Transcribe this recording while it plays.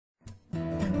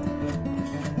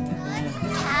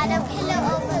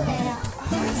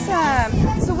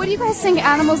what do you guys think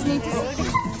animals need to see?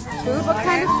 Food? What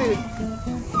kind of food?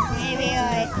 Maybe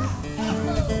like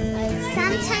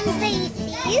sometimes they eat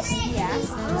leaves. Yeah.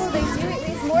 Oh, they do eat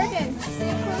leaves. Morgan,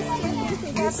 stay close to your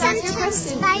thinking. And sometimes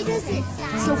spiders eat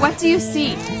that. So what do you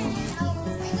see?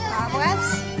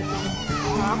 Cobwebs.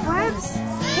 Cobwebs?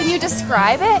 Can you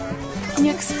describe it? Can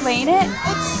you explain it?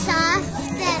 It's soft.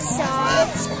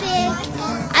 It's big.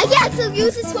 I got some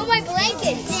uses for my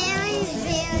blanket. Very,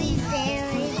 very,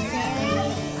 very, very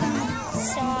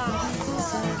soft.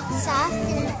 Soft,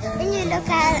 and when you look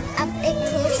at it up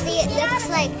closely, it looks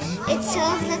like it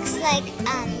sort of looks like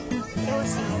a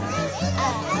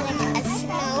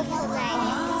snow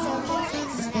flying.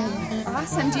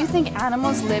 Awesome. Do you think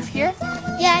animals live here?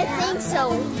 Yeah, I think so.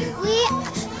 We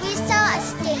saw a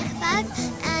stink bug,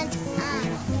 and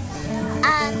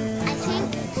I think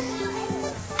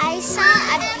I saw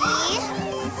a bee.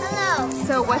 Hello.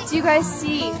 So what do you guys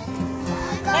see?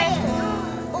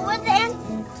 Over there,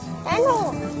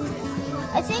 animal.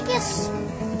 I think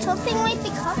something might be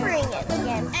covering it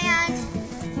again. And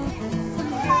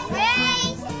more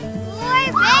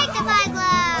magpie.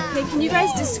 Okay, can you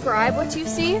guys describe what you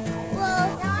see?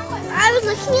 Well, I was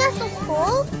looking at the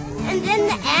hole, and then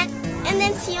the ant, and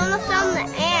then Fiona found the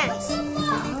ants,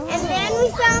 and then we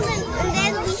found an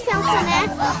ant over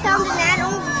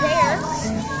there.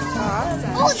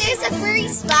 Awesome. Oh, there's a furry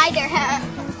spider.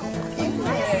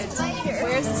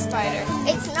 Where's the spider?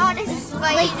 It's not a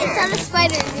spider. Like, it's not a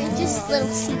spider, it's just little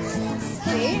seeds.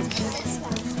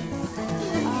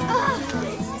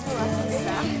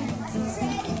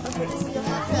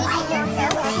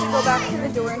 Go back to the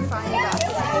door and find it.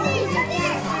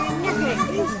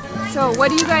 Okay. So what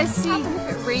do you guys see if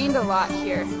it rained a lot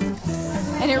here?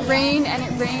 And it rained and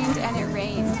it rained and it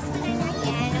rained.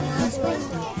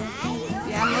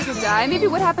 The animals would die. Maybe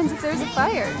what happens if there's a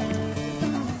fire?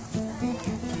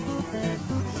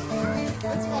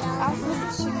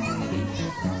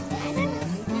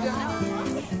 You don't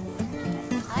know.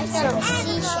 I saw a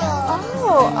seashell.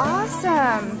 Oh,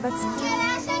 awesome. That's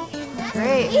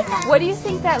great. What do you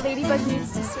think that ladybug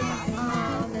needs to survive?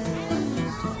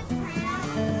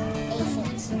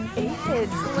 Aphids.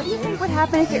 Aphids. What do you think would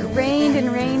happen if it rained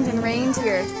and rained and rained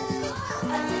here? The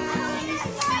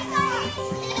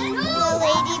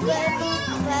ladybug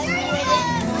wouldn't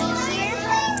be here.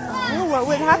 Oh, what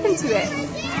would happen to it?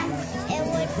 It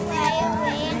would fly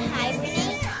away and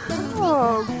hibernate.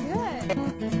 Oh,